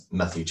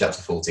Matthew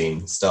chapter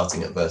 14,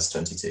 starting at verse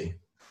 22.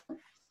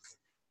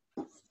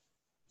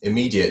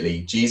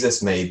 Immediately,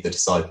 Jesus made the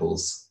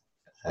disciples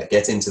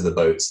get into the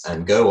boats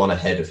and go on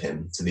ahead of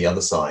him to the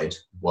other side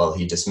while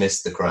he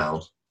dismissed the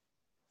crowd.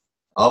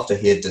 After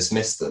he had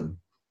dismissed them,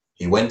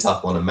 he went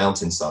up on a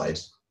mountainside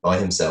by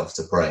himself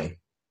to pray.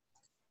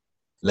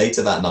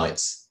 Later that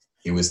night,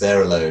 he was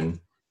there alone,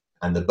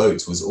 and the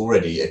boat was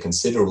already a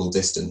considerable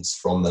distance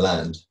from the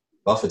land,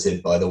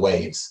 buffeted by the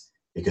waves,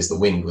 because the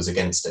wind was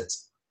against it.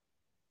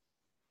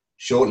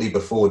 Shortly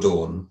before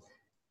dawn,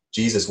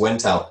 Jesus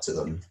went out to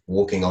them,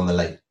 walking on the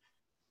lake.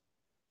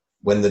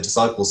 When the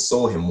disciples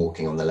saw him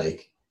walking on the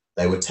lake,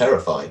 they were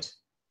terrified.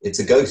 "It's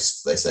a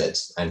ghost," they said,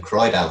 and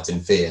cried out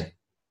in fear.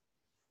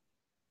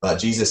 But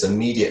Jesus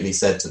immediately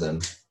said to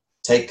them,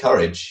 "Take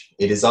courage,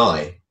 it is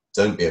I,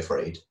 don't be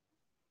afraid."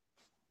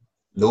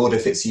 "Lord,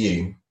 if it's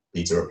you,"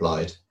 Peter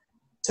replied,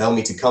 "tell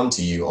me to come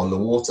to you on the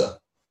water."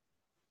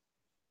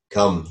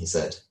 "Come," he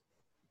said.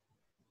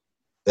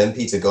 Then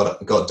Peter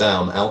got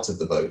down out of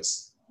the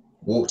boats,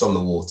 walked on the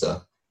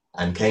water,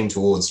 and came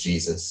towards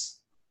Jesus.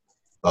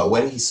 But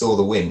when he saw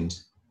the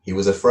wind, he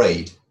was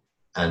afraid,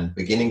 and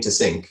beginning to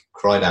sink,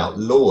 cried out,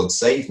 "Lord,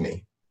 save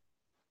me."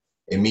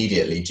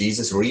 Immediately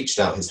Jesus reached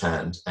out his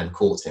hand and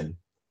caught him.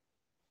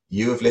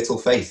 "You of little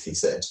faith," he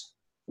said,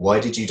 "why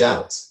did you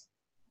doubt?"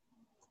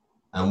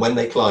 And when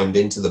they climbed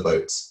into the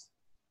boat,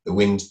 the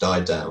wind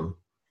died down.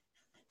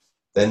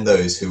 Then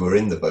those who were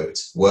in the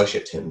boat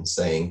worshipped him,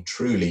 saying,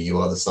 "Truly you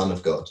are the Son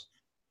of God."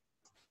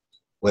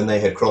 When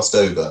they had crossed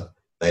over,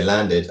 they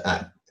landed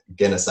at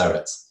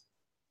Gennesaret.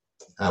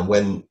 And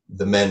when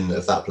the men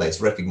of that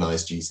place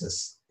recognized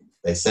Jesus,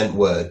 they sent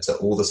word to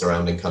all the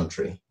surrounding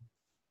country.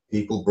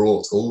 People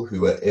brought all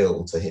who were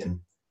ill to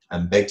him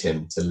and begged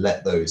him to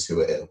let those who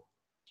were ill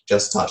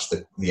just touch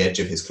the edge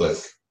of his cloak,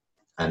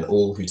 and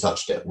all who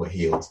touched it were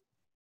healed.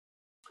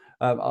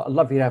 I'd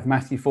love you to have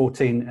Matthew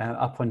 14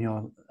 up on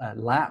your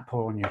lap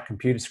or on your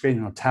computer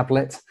screen or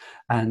tablet.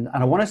 And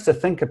I want us to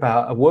think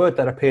about a word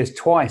that appears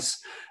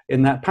twice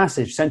in that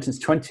passage, sentence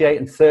 28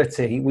 and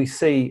 30. We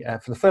see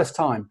for the first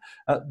time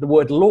the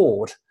word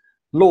Lord,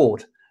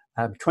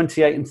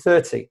 28 and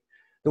 30.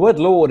 The word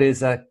Lord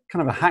is a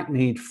kind of a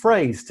hackneyed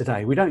phrase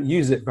today. We don't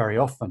use it very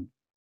often.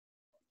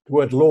 The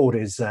word Lord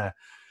is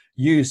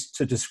used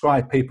to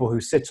describe people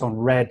who sit on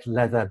red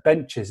leather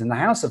benches in the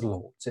House of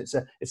Lords.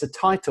 It's a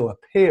title, a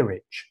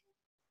peerage.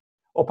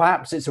 Or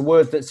perhaps it's a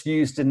word that's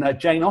used in a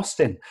Jane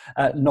Austen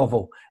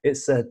novel.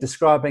 It's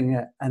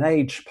describing an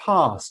age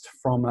past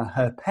from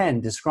her pen,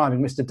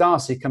 describing Mr.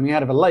 Darcy coming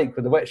out of a lake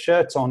with a wet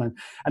shirt on,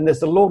 and there's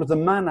the Lord of the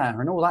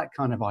Manor and all that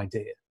kind of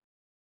idea.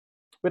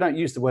 We don't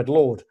use the word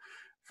Lord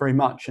very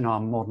much in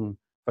our modern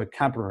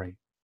vocabulary.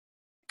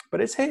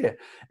 But it's here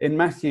in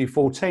Matthew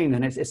 14,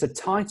 and it's a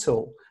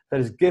title that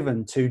is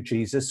given to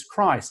Jesus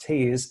Christ.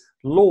 He is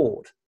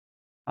Lord.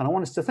 And I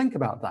want us to think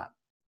about that,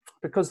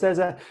 because there's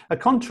a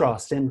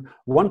contrast in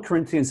 1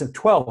 Corinthians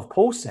 12.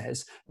 Paul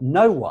says,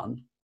 no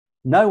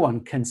one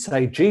can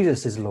say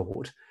Jesus is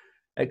Lord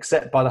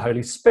except by the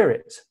Holy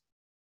Spirit.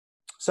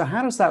 So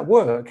how does that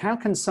work? How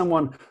can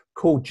someone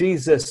call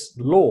Jesus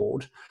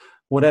Lord,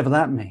 whatever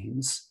that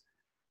means?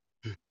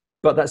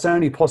 But that's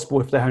only possible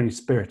if the Holy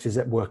Spirit is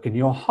at work in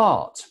your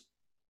heart.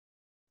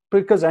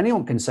 Because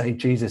anyone can say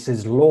Jesus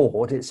is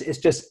Lord. It's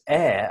just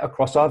air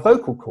across our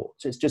vocal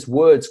cords. It's just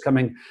words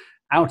coming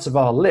out of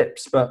our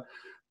lips. But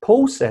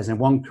Paul says in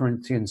 1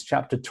 Corinthians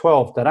chapter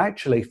 12 that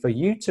actually for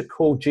you to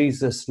call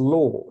Jesus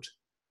Lord,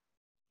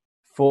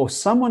 for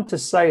someone to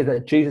say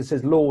that Jesus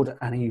is Lord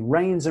and he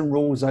reigns and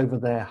rules over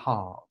their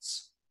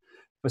hearts,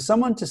 for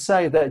someone to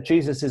say that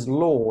Jesus is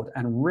Lord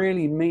and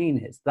really mean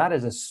it, that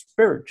is a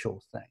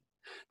spiritual thing.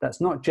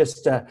 That's not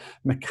just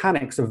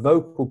mechanics of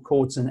vocal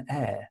cords and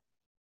air.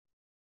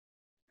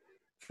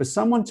 For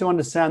someone to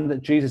understand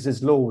that Jesus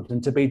is Lord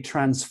and to be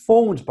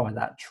transformed by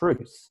that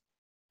truth,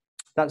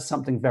 that's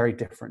something very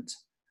different.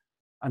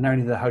 And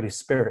only the Holy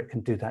Spirit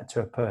can do that to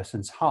a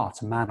person's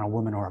heart, a man or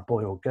woman or a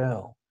boy or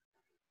girl.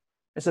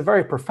 It's a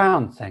very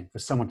profound thing for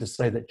someone to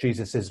say that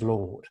Jesus is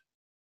Lord.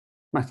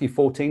 Matthew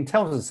 14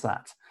 tells us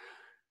that,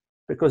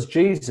 because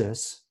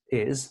Jesus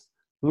is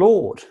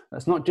Lord.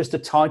 That's not just a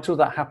title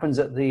that happens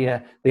at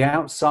the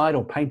outside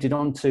or painted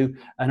onto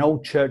an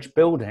old church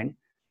building.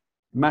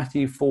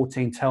 Matthew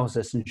 14 tells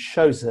us and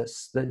shows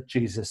us that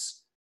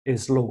Jesus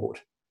is Lord.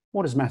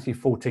 What does Matthew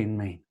 14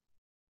 mean?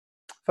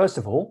 First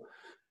of all,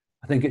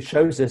 I think it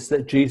shows us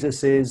that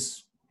Jesus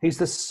he's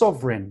the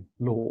sovereign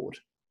Lord.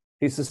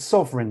 He's the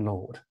sovereign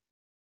Lord.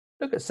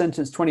 Look at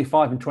sentence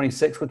 25 and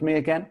 26 with me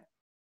again.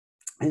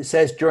 It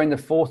says, during the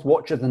fourth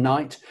watch of the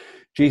night,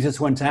 Jesus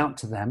went out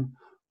to them,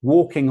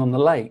 walking on the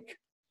lake.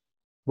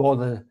 While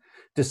the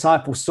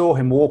disciples saw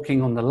him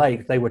walking on the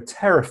lake, they were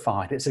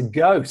terrified. It's a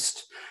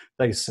ghost,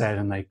 they said,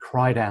 and they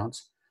cried out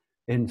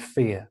in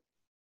fear.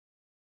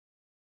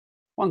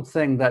 One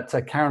thing that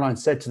Caroline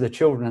said to the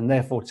children, and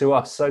therefore to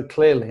us so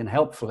clearly and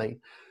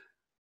helpfully,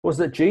 was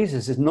that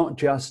Jesus is not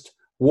just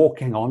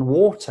walking on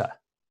water.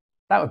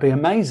 That would be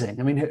amazing.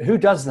 I mean, who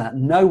does that?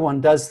 No one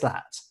does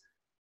that.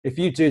 If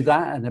you do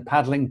that in a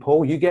paddling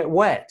pool, you get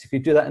wet. If you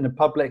do that in a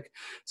public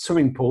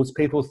swimming pools,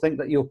 people think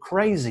that you're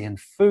crazy and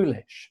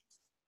foolish.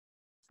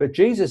 But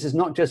Jesus is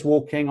not just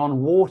walking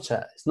on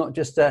water. It's not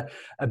just a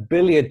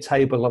billiard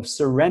table of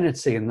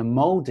serenity in the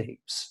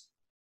Maldives.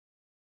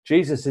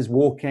 Jesus is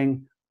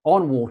walking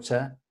on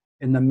water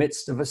in the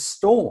midst of a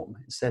storm,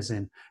 it says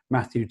in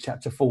Matthew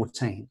chapter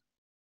 14.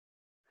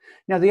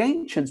 Now, the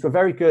ancients were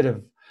very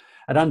good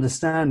at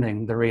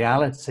understanding the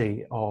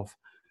reality of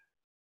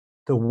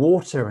the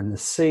water and the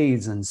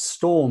seas and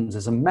storms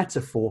as a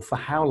metaphor for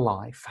how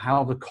life,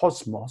 how the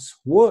cosmos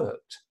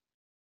worked.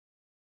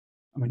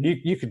 I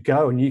mean, you could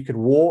go and you could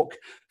walk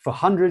for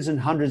hundreds and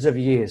hundreds of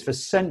years, for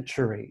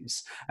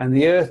centuries, and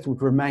the earth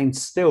would remain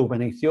still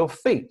beneath your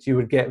feet. You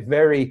would get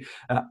very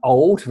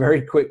old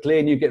very quickly,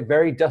 and you get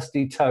very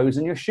dusty toes,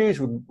 and your shoes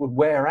would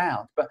wear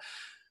out. But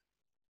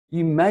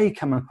you may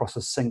come across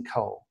a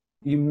sinkhole.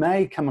 You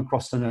may come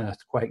across an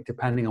earthquake,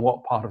 depending on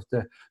what part of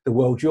the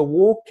world you're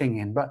walking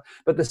in. But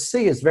the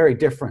sea is very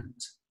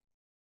different.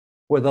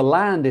 Where the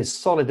land is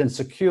solid and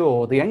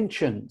secure, the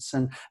ancients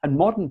and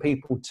modern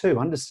people too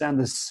understand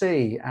the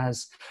sea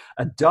as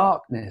a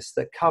darkness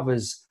that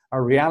covers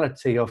a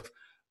reality of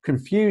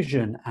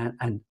confusion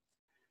and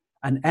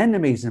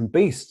enemies and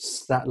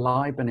beasts that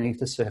lie beneath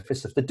the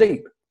surface of the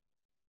deep.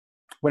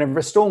 Whenever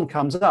a storm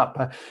comes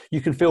up,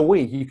 you can feel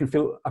weak, you can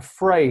feel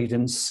afraid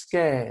and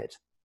scared.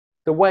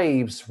 The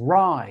waves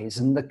rise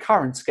and the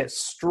currents get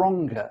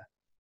stronger.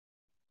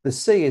 The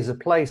sea is a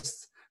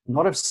place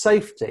not of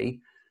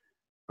safety,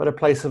 but a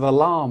place of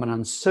alarm and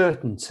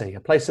uncertainty, a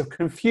place of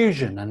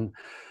confusion and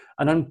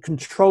an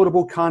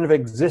uncontrollable kind of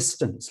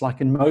existence,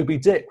 like in Moby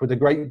Dick with a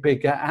great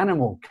big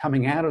animal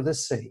coming out of the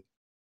sea.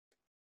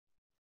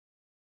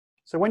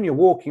 So when you're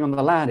walking on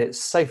the land, it's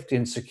safety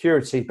and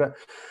security, but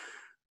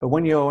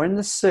when you're in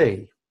the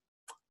sea,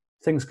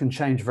 things can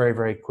change very,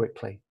 very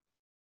quickly.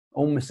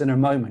 Almost in a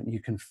moment, you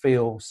can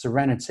feel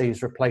serenity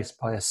is replaced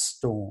by a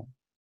storm.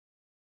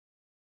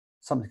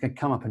 Something can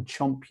come up and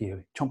chomp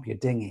your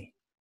dinghy.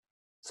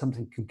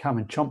 Something can come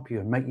and chomp you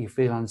and make you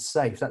feel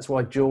unsafe. That's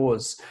why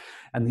Jaws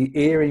and the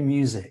eerie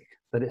music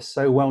that it's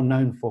so well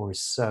known for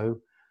is so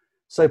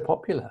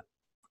popular,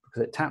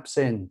 because it taps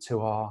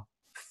into our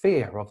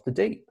fear of the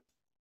deep.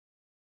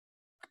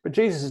 But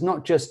Jesus is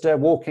not just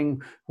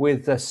walking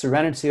with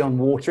serenity on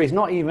water. He's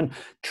not even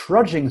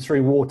trudging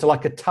through water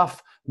like a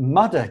tough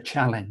mudder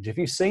challenge. Have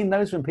you seen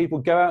those when people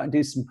go out and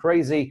do some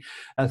crazy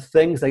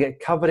things? They get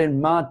covered in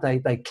mud,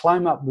 they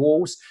climb up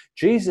walls.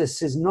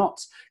 Jesus is not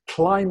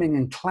climbing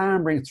and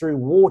clambering through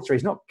water.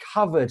 He's not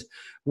covered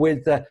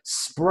with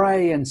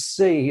spray and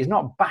sea. He's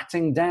not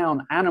batting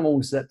down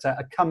animals that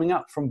are coming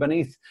up from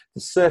beneath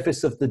the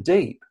surface of the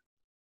deep.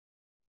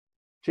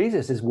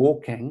 Jesus is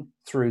walking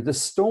through the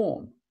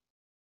storm.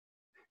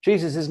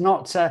 Jesus is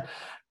not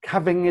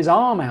having his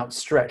arm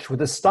outstretched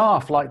with a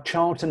staff like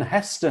Charlton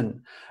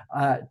Heston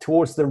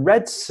towards the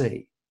Red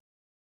Sea.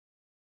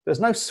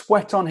 There's no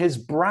sweat on his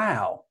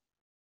brow.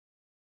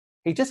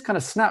 He just kind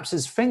of snaps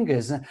his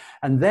fingers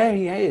and there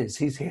he is.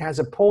 He has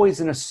a poise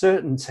and a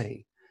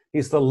certainty.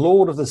 He's the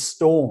Lord of the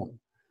storm,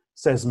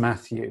 says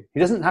Matthew. He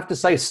doesn't have to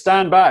say,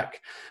 stand back.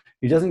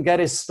 He doesn't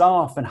get his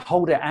staff and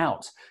hold it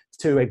out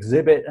to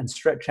exhibit and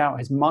stretch out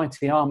his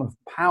mighty arm of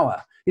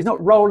power. He's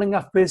not rolling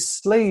up his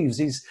sleeves.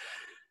 He's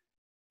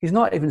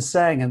not even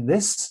saying, in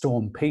this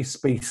storm, peace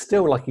be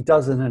still, like he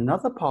does in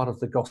another part of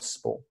the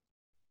gospel.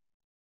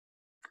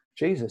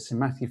 Jesus, in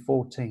Matthew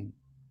 14,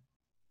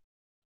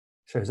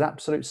 shows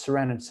absolute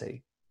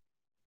serenity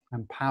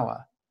and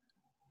power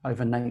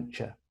over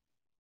nature.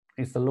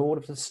 He's the Lord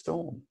of the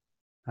storm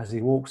as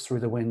he walks through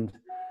the wind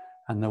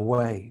and the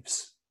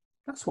waves.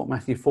 That's what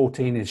Matthew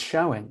 14 is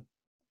showing.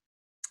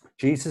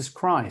 Jesus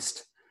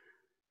Christ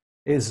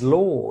is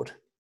Lord,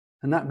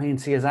 and that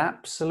means he has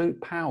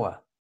absolute power.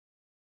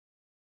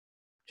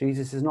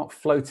 Jesus is not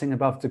floating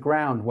above the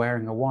ground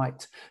wearing a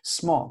white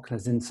smock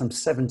as in some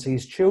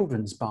 70s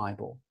children's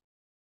Bible.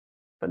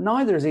 But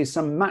neither is he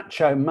some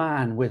macho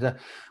man with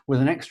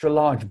an extra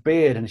large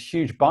beard and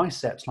huge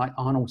biceps like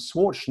Arnold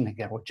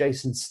Schwarzenegger or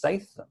Jason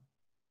Statham.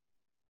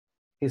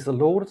 He's the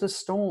Lord of the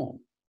storm,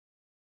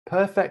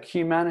 perfect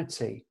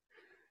humanity,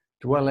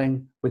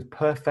 dwelling with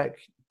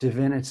perfect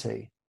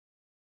divinity.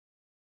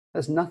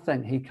 There's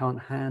nothing he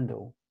can't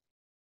handle.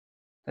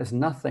 There's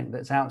nothing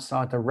that's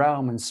outside the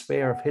realm and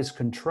sphere of his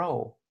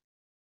control.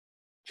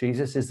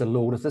 Jesus is the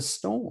Lord of the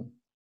storm.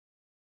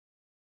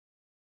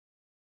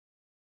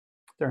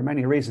 There are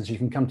many reasons you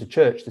can come to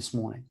church this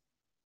morning.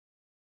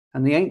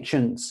 And the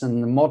ancients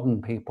and the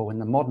modern people in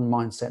the modern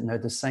mindset know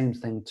the same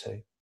thing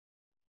too.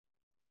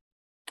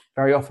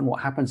 Very often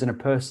what happens in a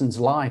person's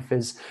life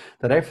is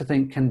that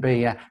everything can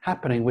be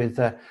happening with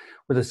a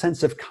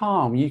sense of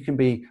calm. You can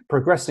be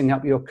progressing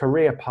up your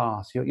career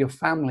path. Your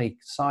family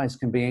size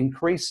can be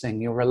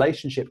increasing. Your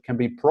relationship can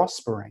be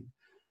prospering.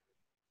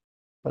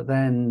 But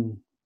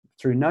then,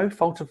 through no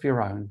fault of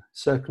your own,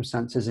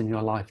 circumstances in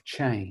your life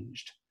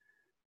changed.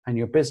 And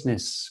your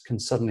business can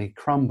suddenly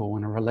crumble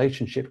and a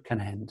relationship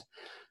can end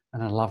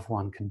and a loved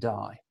one can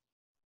die.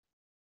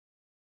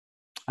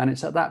 And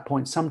it's at that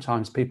point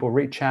sometimes people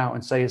reach out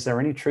and say, is there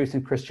any truth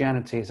in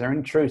Christianity? Is there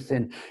any truth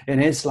in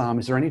Islam?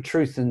 Is there any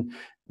truth in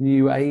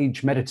New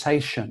Age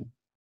meditation?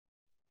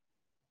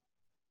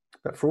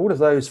 But for all of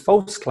those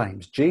false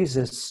claims,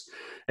 Jesus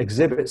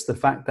exhibits the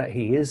fact that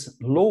he is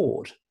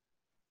Lord.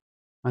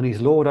 And he's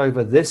Lord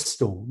over this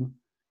storm,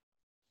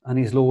 and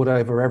he's Lord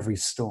over every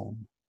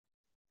storm.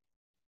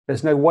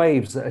 There's no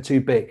waves that are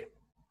too big.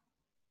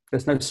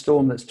 There's no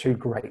storm that's too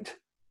great.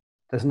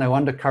 There's no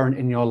undercurrent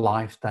in your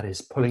life that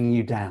is pulling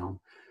you down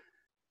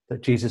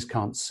that Jesus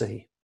can't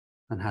see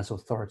and has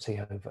authority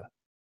over.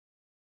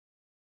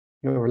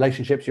 Your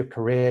relationships, your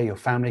career, your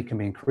family can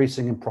be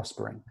increasing and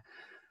prospering.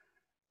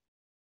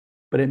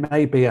 But it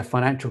may be a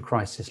financial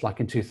crisis like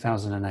in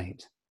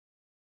 2008.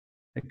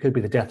 It could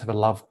be the death of a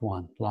loved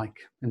one like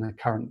in the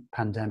current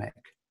pandemic.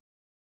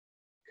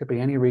 It could be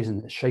any reason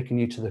that's shaking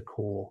you to the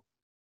core.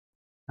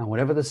 And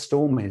whatever the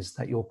storm is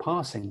that you're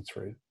passing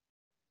through,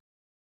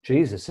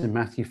 Jesus in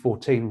Matthew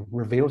 14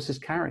 reveals his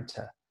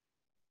character.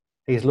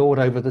 He's Lord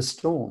over the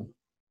storm.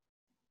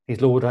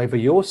 He's Lord over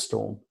your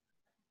storm.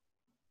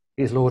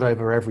 He's Lord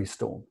over every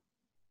storm.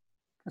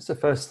 That's the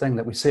first thing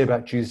that we see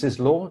about Jesus'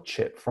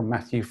 lordship from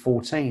Matthew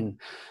 14.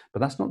 But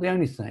that's not the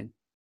only thing.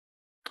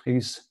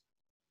 He's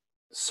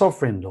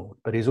sovereign Lord,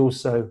 but he's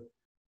also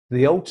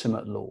the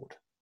ultimate Lord.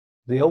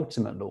 The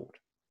ultimate Lord.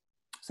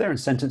 It's there in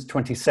sentence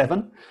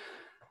 27.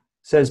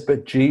 Says,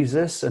 but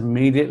Jesus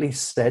immediately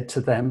said to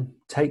them,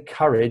 take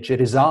courage,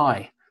 it is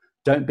I.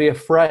 Don't be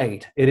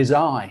afraid, it is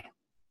I.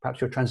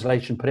 Perhaps your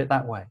translation put it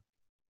that way.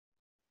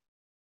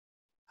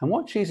 And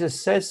what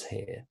Jesus says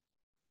here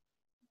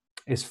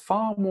is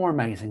far more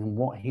amazing than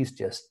what he's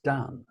just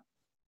done.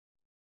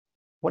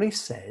 What he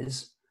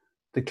says,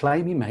 the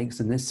claim he makes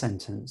in this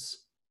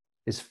sentence,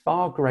 is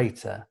far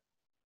greater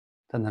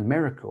than the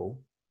miracle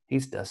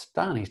he's just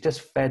done. He's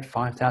just fed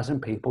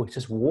 5,000 people. He's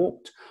just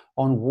walked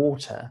on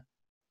water.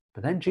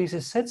 But then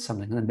Jesus said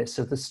something in the midst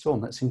of the storm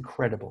that's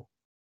incredible.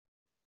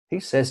 He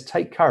says,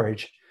 take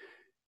courage,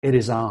 it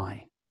is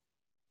I.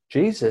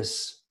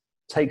 Jesus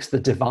takes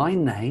the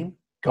divine name,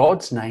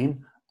 God's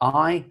name,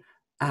 I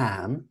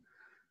am,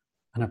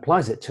 and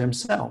applies it to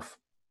himself.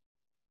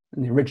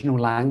 In the original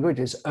language,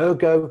 it's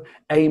ergo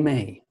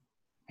eimi.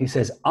 He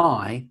says,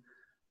 I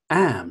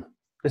am.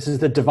 This is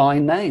the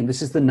divine name.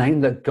 This is the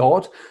name that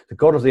God, the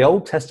God of the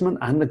Old Testament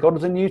and the God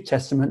of the New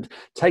Testament,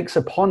 takes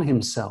upon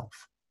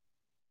himself.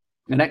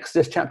 In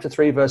Exodus chapter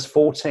 3, verse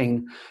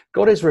 14,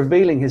 God is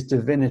revealing his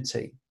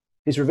divinity.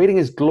 He's revealing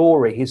his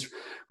glory. He's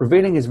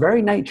revealing his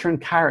very nature and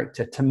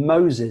character to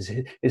Moses,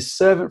 his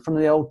servant from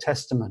the Old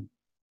Testament.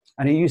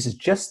 And he uses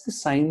just the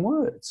same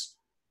words.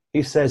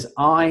 He says,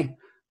 I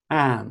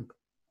am.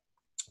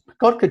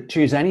 God could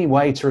choose any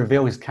way to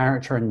reveal his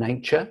character and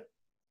nature,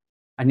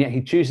 and yet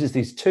he chooses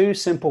these two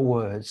simple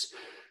words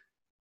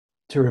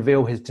to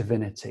reveal his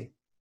divinity,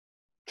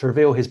 to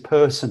reveal his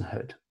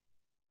personhood,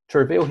 to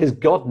reveal his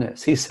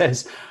godness. He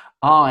says,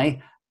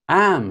 I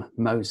am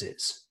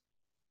Moses.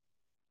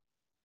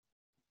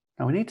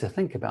 Now we need to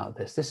think about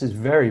this. This is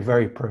very,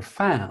 very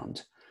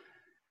profound.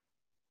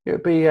 It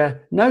would be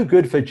no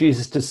good for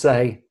Jesus to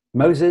say,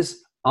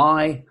 Moses,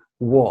 I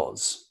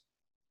was.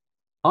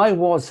 I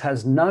was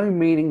has no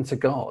meaning to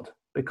God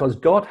because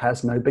God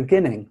has no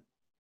beginning.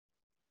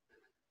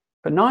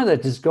 But neither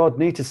does God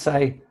need to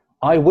say,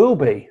 I will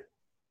be,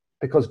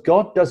 because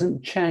God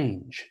doesn't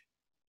change.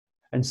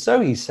 And so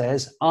he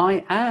says,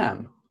 I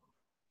am.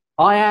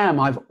 I am.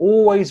 I've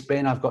always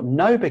been. I've got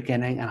no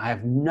beginning and I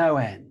have no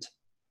end.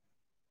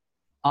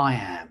 I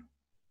am.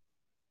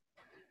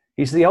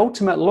 He's the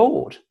ultimate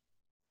Lord.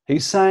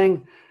 He's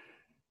saying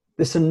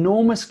this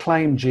enormous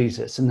claim,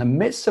 Jesus, in the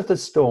midst of the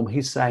storm,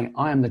 he's saying,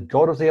 I am the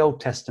God of the Old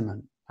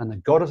Testament, and the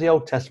God of the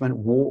Old Testament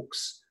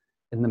walks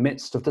in the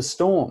midst of the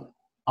storm.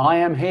 I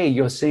am here.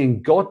 You're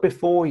seeing God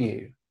before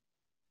you.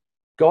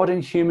 God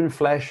in human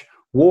flesh,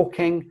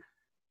 walking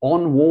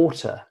on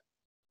water.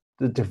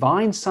 The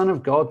divine Son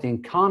of God, the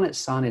incarnate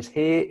Son, is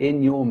here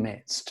in your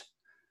midst.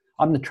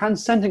 I'm the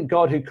transcendent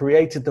God who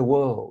created the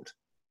world.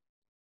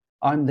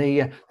 I'm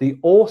the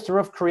author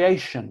of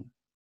creation.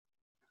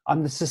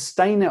 I'm the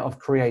sustainer of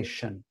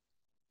creation.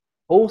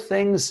 All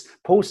things,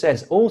 Paul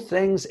says, all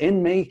things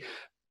in me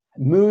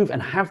move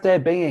and have their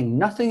being.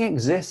 Nothing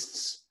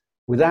exists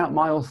without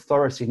my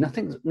authority.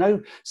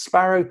 No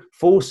sparrow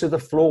falls to the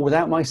floor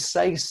without my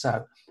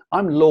say-so.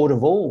 I'm Lord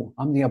of all.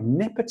 I'm the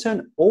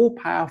omnipotent,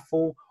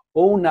 all-powerful,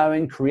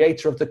 all-knowing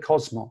creator of the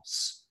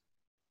cosmos.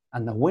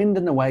 And the wind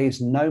and the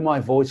waves know my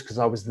voice because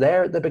I was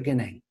there at the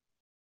beginning.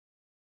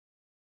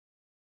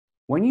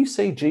 When you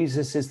see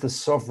Jesus is the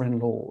sovereign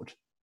Lord,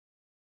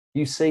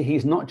 you see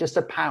he's not just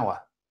a power.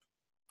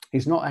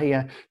 He's not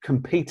a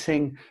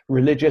competing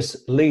religious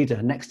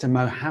leader next to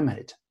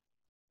Mohammed.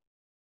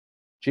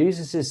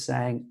 Jesus is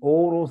saying,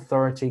 all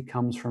authority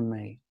comes from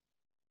me.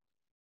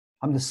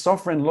 I'm the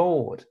sovereign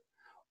Lord.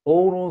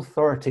 All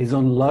authority is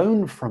on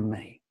loan from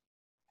me.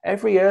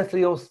 Every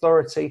earthly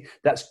authority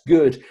that's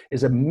good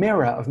is a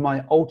mirror of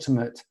my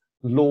ultimate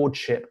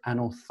lordship and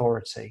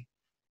authority.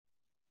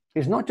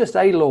 He's not just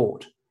a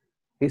Lord.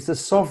 He's the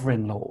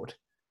sovereign Lord.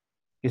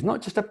 He's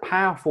not just a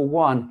powerful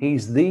one.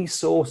 He's the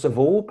source of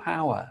all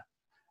power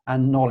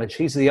and knowledge.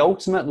 He's the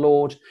ultimate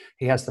Lord.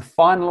 He has the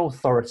final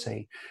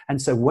authority.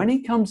 And so when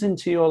he comes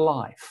into your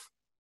life,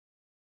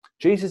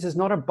 Jesus is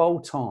not a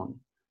bolt-on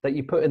that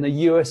you put in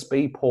the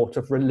USB port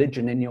of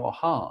religion in your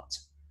heart.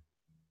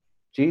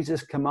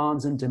 Jesus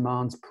commands and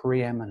demands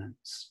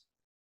preeminence.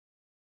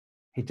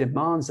 He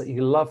demands that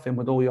you love him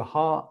with all your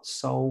heart,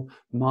 soul,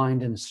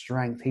 mind, and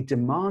strength. He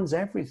demands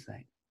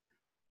everything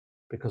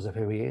because of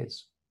who he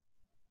is.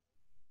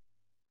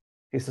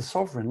 He's the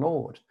sovereign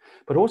Lord,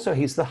 but also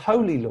he's the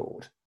holy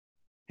Lord.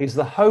 He's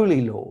the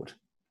holy Lord.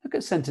 Look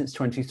at sentence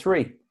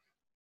 23.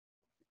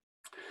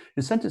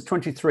 In sentence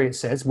 23, it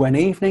says, when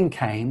evening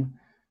came,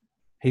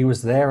 he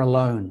was there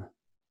alone.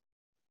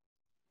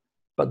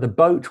 But the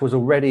boat was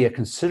already a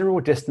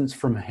considerable distance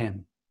from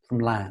him, from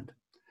land,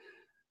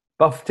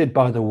 buffeted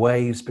by the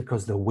waves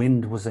because the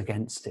wind was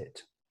against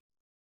it.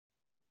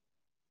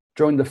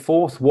 During the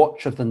fourth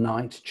watch of the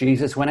night,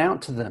 Jesus went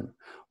out to them,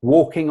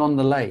 walking on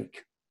the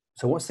lake.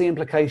 So what's the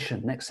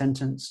implication? Next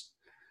sentence.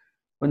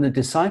 When the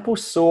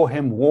disciples saw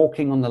him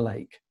walking on the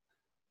lake,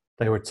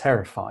 they were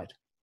terrified.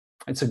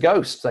 It's a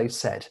ghost, they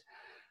said,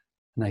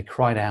 and they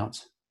cried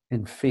out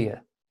in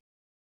fear.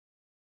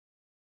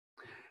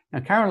 Now,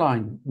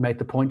 Caroline made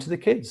the point to the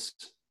kids.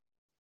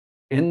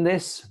 In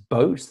this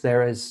boat,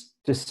 there is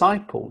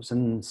disciples,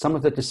 and some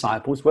of the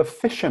disciples were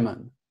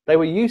fishermen. They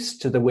were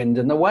used to the wind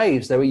and the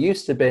waves. They were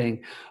used to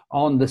being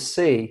on the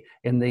sea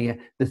in the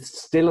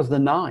still of the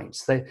night.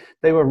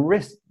 They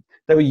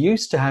were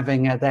used to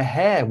having their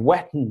hair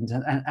wetted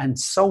and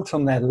salt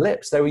on their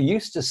lips. They were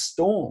used to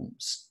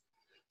storms.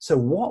 So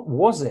what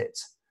was it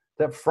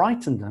that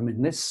frightened them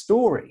in this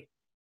story?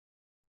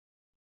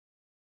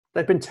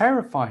 They'd been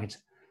terrified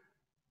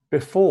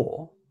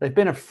before. They've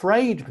been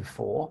afraid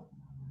before,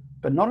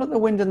 but not at the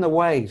wind and the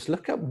waves.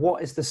 Look at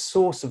what is the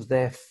source of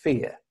their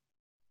fear.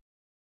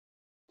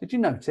 Did you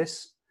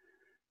notice?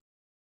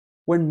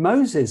 When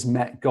Moses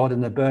met God in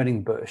the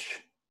burning bush,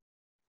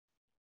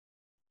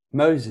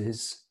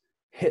 Moses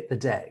hit the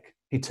deck.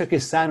 He took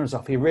his sandals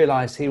off. He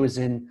realized he was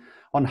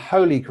on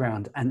holy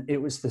ground. And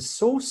it was the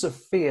source of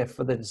fear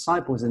for the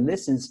disciples in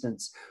this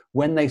instance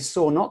when they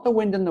saw not the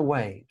wind and the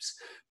waves,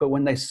 but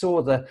when they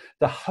saw the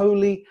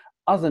holy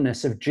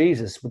otherness of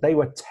Jesus. They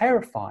were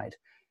terrified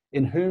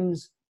in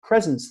whose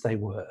presence they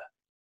were.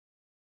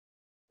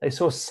 They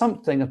saw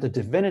something of the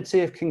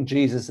divinity of King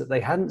Jesus that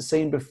they hadn't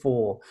seen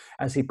before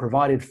as he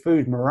provided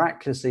food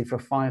miraculously for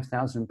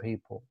 5,000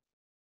 people.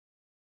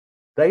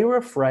 They were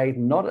afraid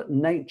not at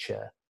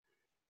nature,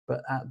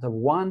 but at the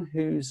one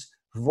whose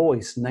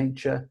voice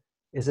nature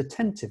is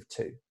attentive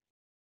to.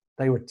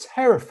 They were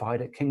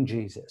terrified at King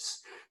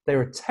Jesus. They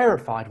were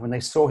terrified when they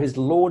saw his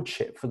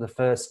lordship for the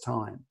first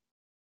time.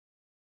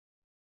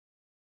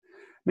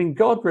 I mean,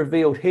 God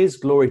revealed his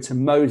glory to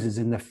Moses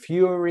in the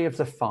fury of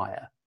the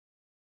fire.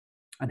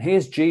 And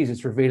here's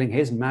Jesus revealing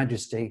his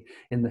majesty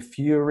in the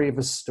fury of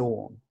a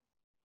storm.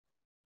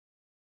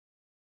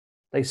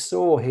 They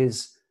saw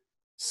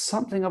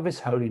something of his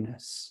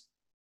holiness.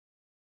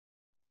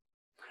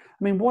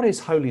 I mean, what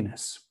is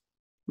holiness?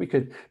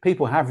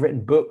 People have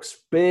written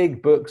books,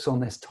 big books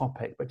on this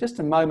topic, but just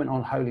a moment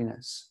on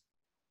holiness.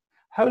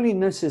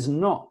 Holiness is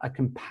not a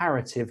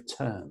comparative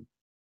term.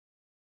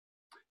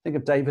 Think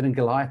of David and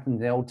Goliath in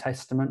the Old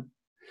Testament.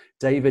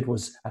 David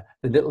was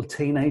the little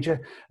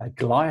teenager.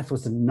 Goliath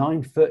was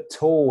 9 foot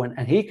tall,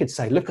 and he could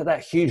say, look at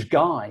that huge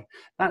guy.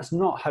 That's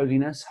not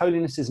holiness.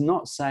 Holiness is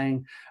not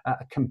saying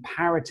a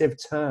comparative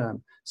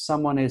term.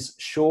 Someone is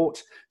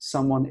short,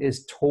 someone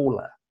is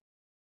taller.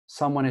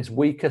 Someone is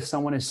weaker,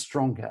 someone is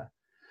stronger.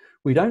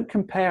 We don't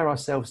compare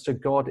ourselves to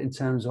God in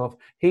terms of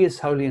he is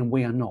holy and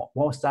we are not,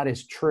 whilst that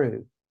is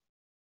true.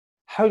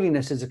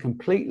 Holiness is a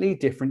completely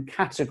different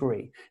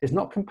category. It's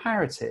not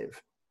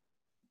comparative.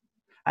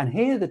 And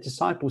here the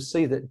disciples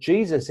see that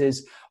Jesus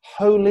is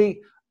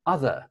wholly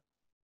other.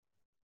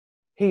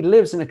 He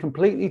lives in a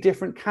completely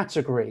different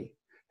category.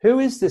 Who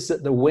is this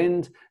that the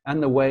wind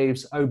and the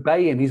waves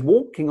obey him? He's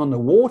walking on the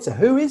water.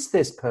 Who is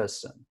this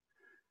person?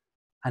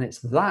 And it's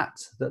that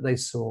they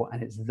saw,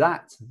 and it's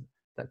that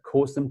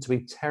caused them to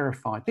be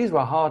terrified. These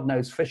were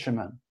hard-nosed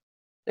fishermen.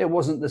 It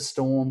wasn't the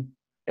storm.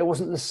 It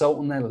wasn't the salt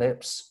on their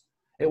lips.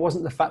 It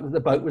wasn't the fact that the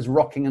boat was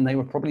rocking and they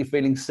were probably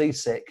feeling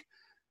seasick.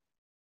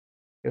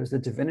 It was the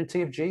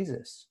divinity of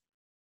Jesus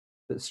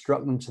that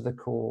struck them to the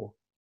core.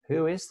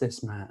 Who is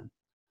this man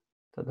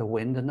that the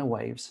wind and the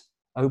waves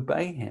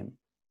obey him?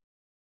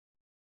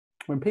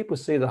 When people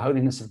see the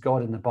holiness of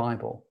God in the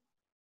Bible,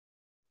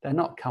 they're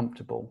not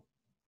comfortable.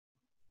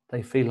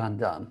 They feel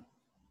undone.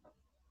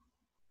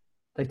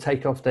 They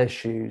take off their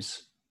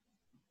shoes.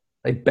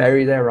 They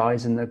bury their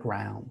eyes in the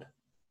ground.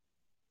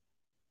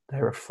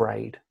 They're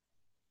afraid.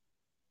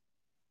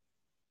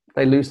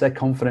 They lose their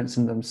confidence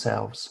in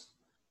themselves.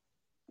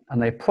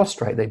 And they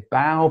prostrate, they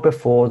bow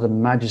before the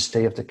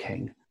majesty of the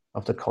King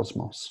of the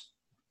cosmos.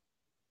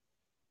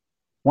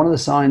 One of the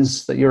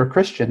signs that you're a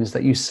Christian is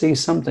that you see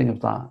something of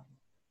that.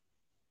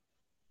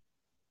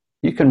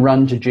 You can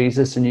run to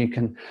Jesus and you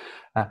can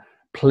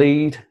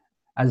plead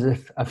as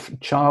if a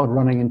child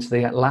running into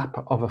the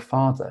lap of a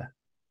father.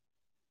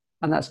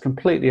 And that's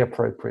completely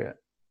appropriate,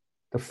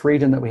 the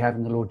freedom that we have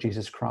in the Lord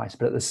Jesus Christ.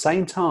 But at the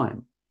same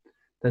time,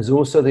 there's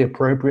also the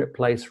appropriate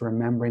place for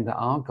remembering that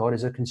our God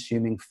is a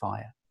consuming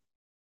fire.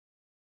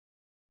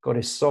 God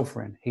is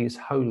sovereign. He is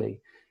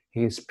holy.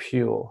 He is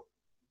pure.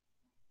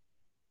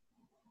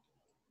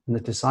 And the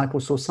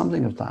disciples saw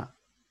something of that,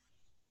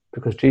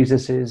 because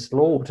Jesus is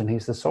Lord and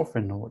he's the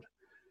sovereign Lord.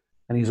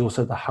 And he's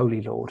also the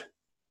holy Lord.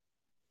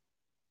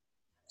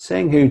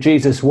 Seeing who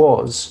Jesus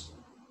was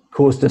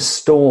caused a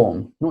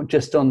storm, not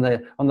just on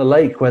the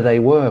lake where they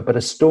were, but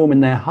a storm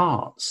in their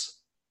hearts.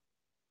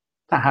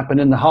 That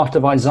happened in the heart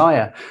of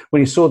Isaiah.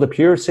 When he saw the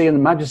purity and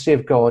the majesty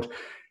of God,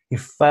 he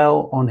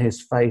fell on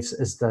his face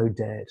as though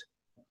dead.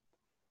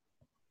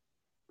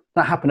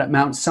 That happened at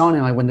Mount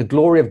Sinai when the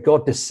glory of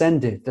God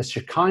descended. The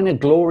Shekinah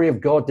glory of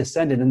God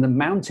descended and the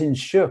mountain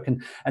shook,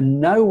 and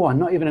no one,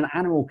 not even an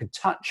animal, could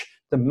touch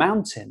the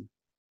mountain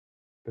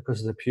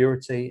because of the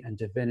purity and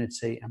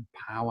divinity and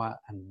power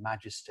and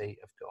majesty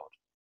of God.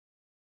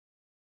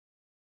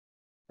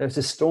 There was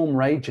a storm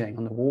raging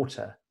on the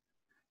water,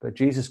 but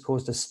Jesus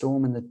caused a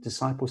storm in the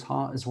disciples'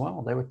 heart as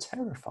well. They were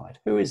terrified.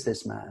 Who is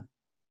this man?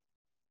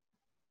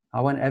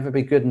 I won't ever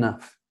be good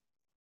enough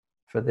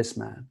for this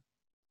man.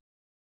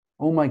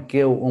 All my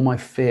guilt, all my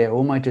fear,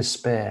 all my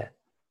despair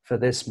for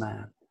this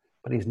man.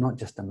 But he's not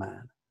just a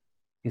man.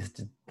 He's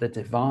the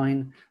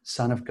divine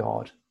Son of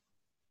God.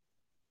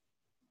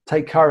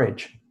 Take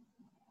courage.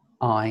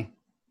 I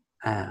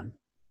am.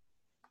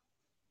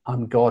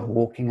 I'm God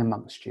walking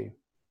amongst you.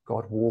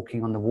 God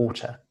walking on the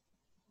water.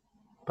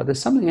 But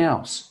there's something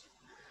else.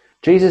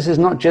 Jesus is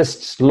not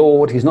just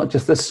Lord. He's not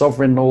just the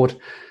sovereign Lord.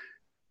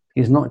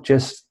 He's not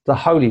just the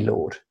holy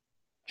Lord.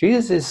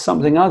 Jesus is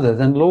something other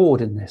than Lord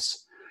in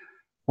this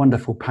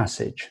wonderful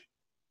passage.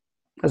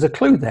 There's a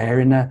clue there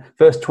in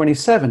verse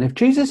 27. If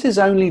Jesus is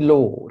only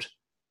Lord,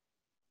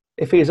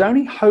 if he is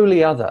only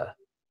wholly other,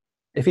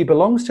 if he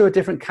belongs to a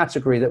different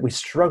category that we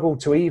struggle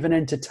to even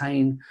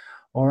entertain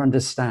or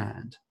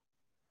understand,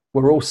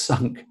 we're all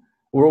sunk.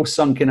 We're all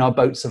sunk in our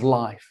boats of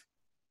life.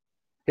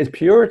 His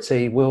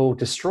purity will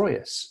destroy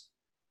us.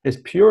 His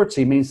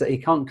purity means that he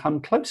can't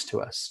come close to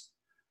us.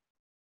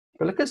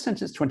 But look at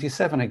sentence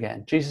 27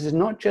 again. Jesus is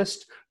not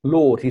just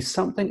Lord. He's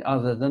something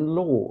other than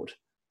Lord.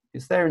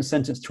 It's there in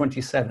sentence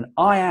 27.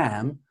 I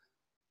am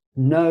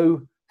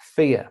no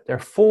fear. There are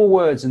 4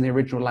 words in the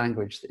original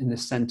language in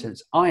this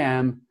sentence. I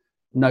am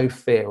no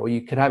fear. Or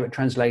you could have it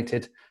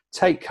translated,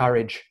 take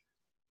courage,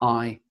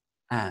 I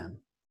am.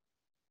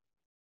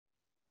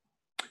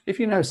 If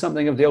you know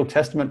something of the Old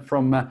Testament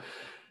from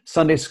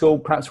Sunday school,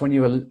 perhaps when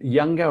you were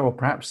younger, or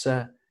perhaps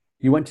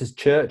you went to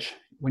church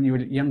when you were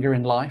younger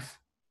in life,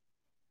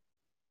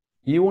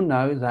 you will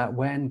know that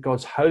when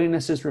God's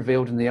holiness is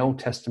revealed in the Old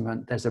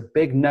Testament, there's a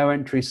big no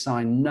entry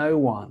sign. No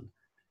one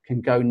can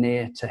go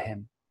near to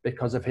him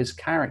because of his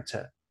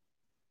character.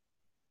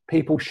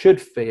 People should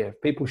fear.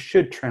 People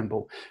should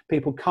tremble.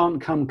 People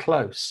can't come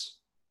close.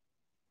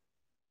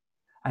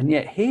 And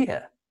yet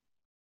here,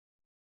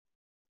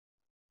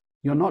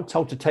 you're not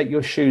told to take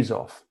your shoes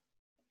off.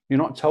 You're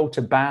not told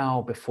to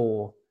bow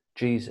before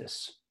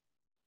Jesus,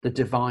 the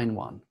divine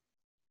one.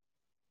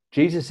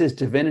 Jesus'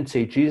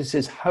 divinity,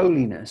 Jesus'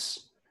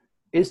 holiness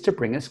is to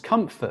bring us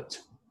comfort.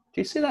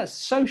 Do you see that's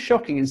so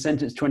shocking in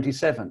sentence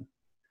 27?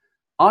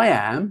 I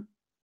am,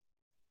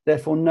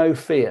 therefore no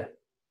fear.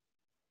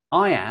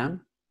 I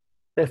am,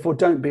 therefore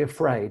don't be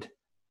afraid.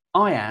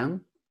 I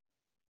am,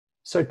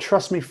 so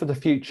trust me for the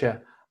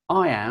future.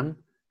 I am,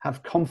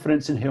 have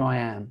confidence in who I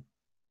am.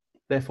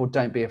 Therefore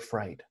don't be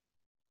afraid.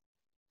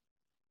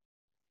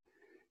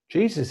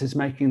 Jesus is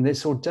making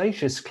this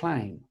audacious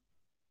claim.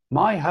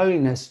 My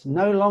holiness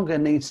no longer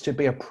needs to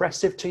be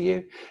oppressive to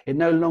you. It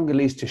no longer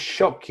needs to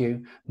shock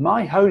you.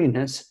 My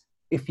holiness,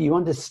 if you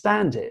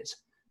understand it,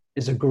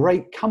 is a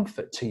great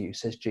comfort to you,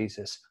 says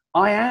Jesus.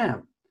 I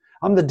am.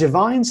 I'm the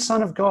divine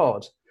Son of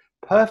God,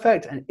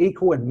 perfect and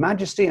equal in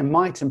majesty and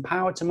might and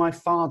power to my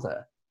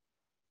Father.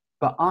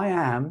 But I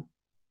am.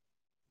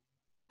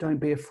 Don't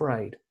be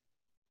afraid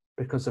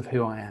because of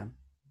who I am.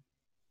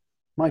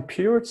 My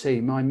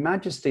purity, my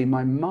majesty,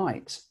 my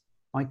might,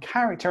 my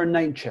character and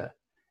nature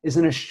is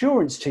an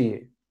assurance to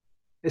you.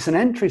 It's an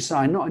entry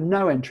sign, not a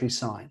no entry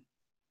sign.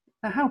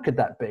 Now, how could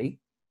that be?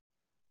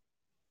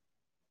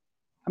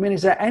 I mean,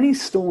 is there any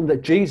storm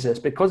that Jesus,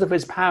 because of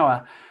his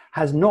power,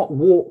 has not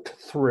walked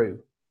through?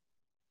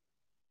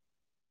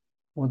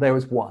 Well, there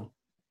was one.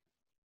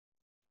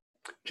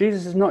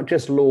 Jesus is not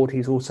just Lord,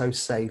 he's also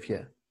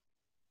Saviour.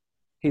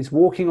 He's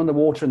walking on the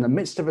water in the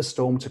midst of a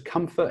storm to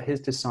comfort his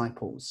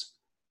disciples.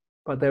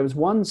 But there was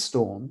one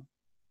storm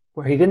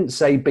where he didn't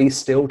say, be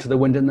still to the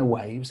wind and the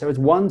waves. There was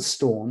one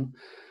storm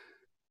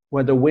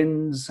where the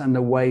winds and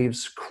the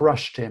waves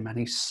crushed him and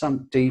he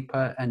sunk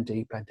deeper and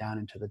deeper down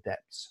into the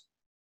depths.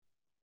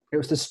 It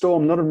was the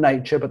storm not of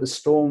nature, but the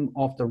storm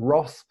of the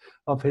wrath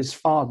of his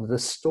Father, the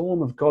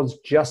storm of God's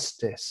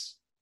justice,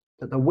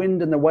 that the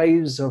wind and the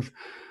waves of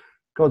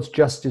God's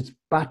justice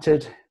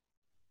battered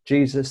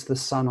Jesus, the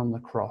Son, on the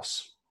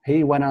cross.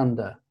 He went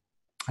under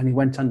And he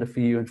went under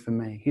for you and for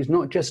me. He's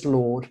not just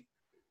Lord,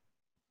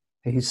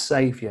 he's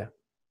Saviour.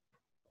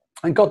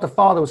 And God the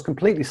Father was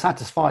completely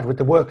satisfied with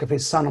the work of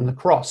his Son on the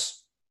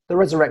cross. The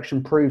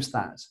resurrection proves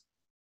that.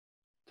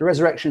 The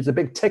resurrection is a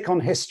big tick on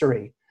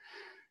history,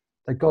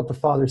 that God the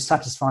Father is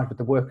satisfied with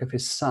the work of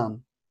his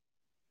Son.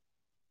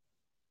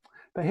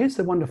 But here's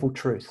the wonderful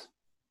truth.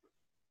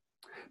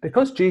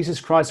 Because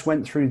Jesus Christ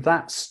went through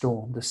that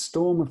storm, the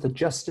storm of the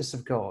justice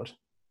of God,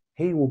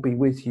 he will be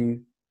with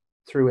you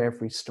through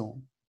every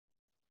storm.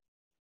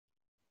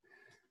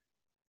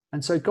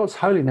 And so God's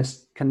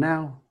holiness can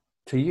now,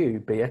 to you,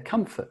 be a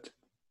comfort.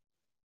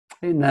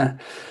 In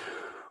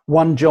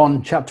 1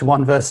 John chapter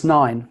 1, verse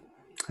 9,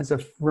 there's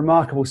a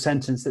remarkable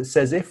sentence that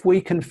says, if we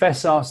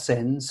confess our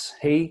sins,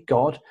 he,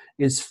 God,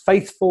 is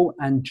faithful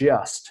and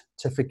just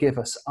to forgive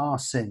us our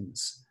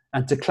sins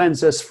and to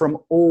cleanse us from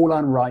all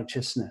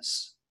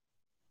unrighteousness.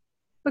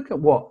 Look at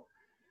what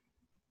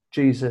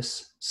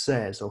Jesus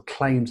says or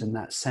claims in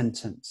that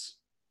sentence.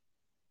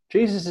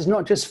 Jesus is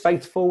not just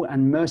faithful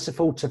and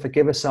merciful to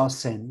forgive us our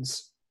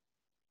sins.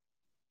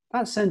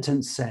 That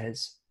sentence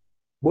says,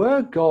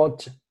 were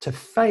God to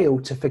fail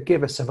to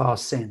forgive us of our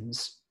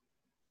sins,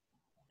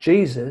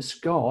 Jesus,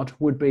 God,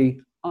 would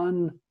be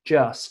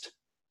unjust.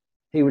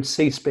 He would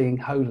cease being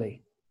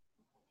holy.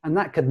 And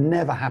that could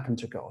never happen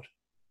to God.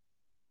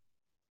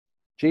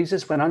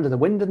 Jesus went under the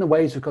wind and the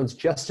waves of God's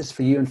justice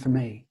for you and for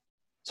me.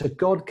 So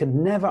God could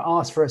never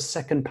ask for a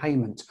second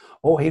payment,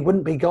 or he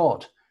wouldn't be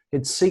God.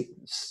 He'd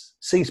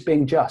cease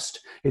being just.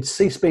 He'd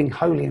cease being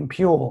holy and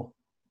pure.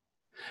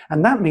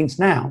 And that means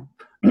now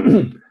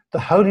the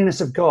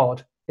holiness of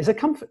God is a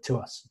comfort to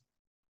us,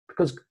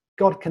 because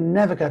God can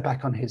never go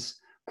back on his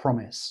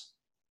promise,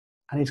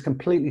 and he's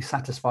completely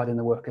satisfied in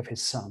the work of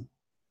his Son.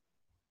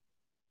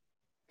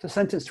 So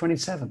sentence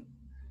 27,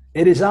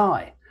 it is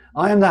I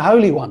am the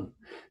Holy One,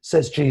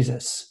 says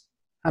Jesus,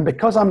 and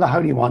because I'm the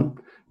Holy One,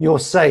 you're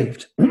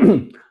saved.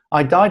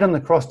 I died on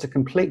the cross to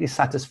completely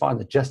satisfy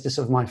the justice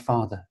of my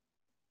Father,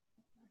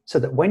 so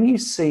that when you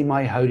see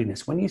my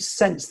holiness, when you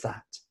sense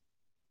that,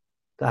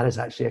 that is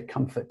actually a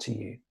comfort to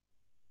you.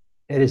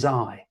 It is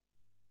I,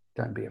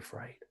 don't be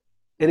afraid.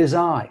 It is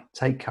I,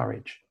 take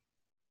courage.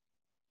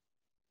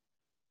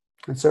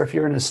 And so if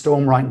you're in a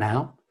storm right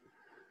now,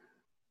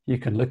 you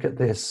can look at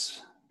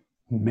this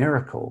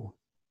miracle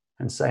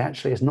and say,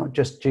 actually, it's not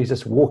just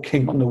Jesus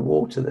walking on the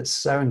water that's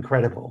so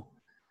incredible.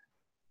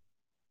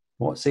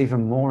 What's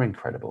even more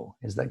incredible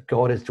is that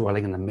God is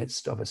dwelling in the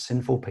midst of a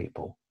sinful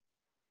people,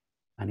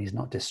 and he's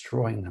not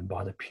destroying them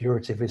by the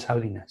purity of his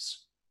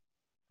holiness.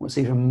 What's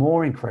even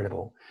more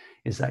incredible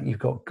is that you've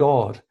got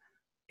God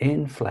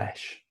in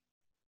flesh,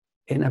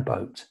 in a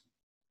boat,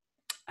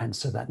 and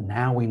so that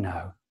now we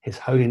know his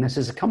holiness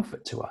is a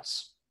comfort to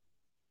us.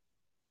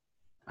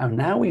 And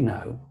now we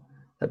know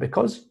that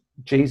because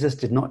Jesus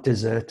did not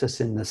desert us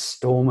in the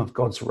storm of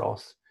God's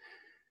wrath,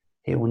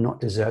 he will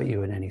not desert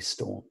you in any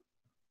storm.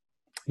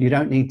 You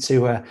don't need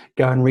to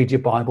go and read your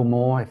Bible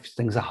more if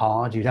things are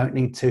hard. You don't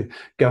need to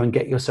go and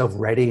get yourself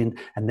ready and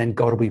then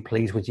God will be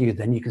pleased with you.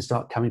 Then you can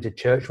start coming to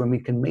church when we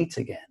can meet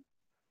again.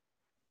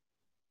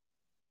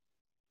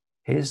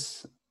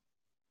 Here's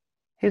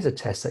a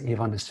test that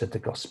you've understood the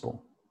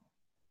gospel.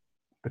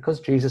 Because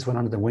Jesus went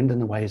under the wind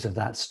and the waves of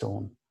that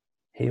storm,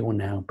 he will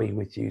now be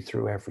with you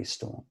through every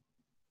storm.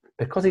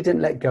 Because he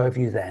didn't let go of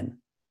you then,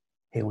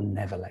 he will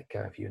never let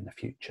go of you in the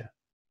future.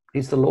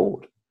 He's the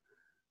Lord.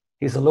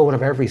 He's the Lord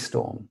of every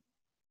storm,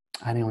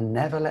 and he'll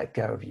never let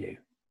go of you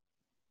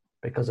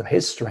because of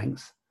his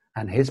strength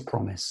and his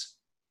promise.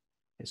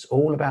 It's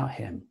all about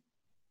him.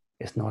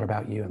 It's not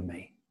about you and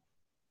me.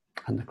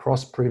 And the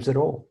cross proves it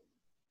all.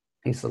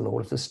 He's the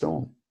Lord of the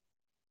storm.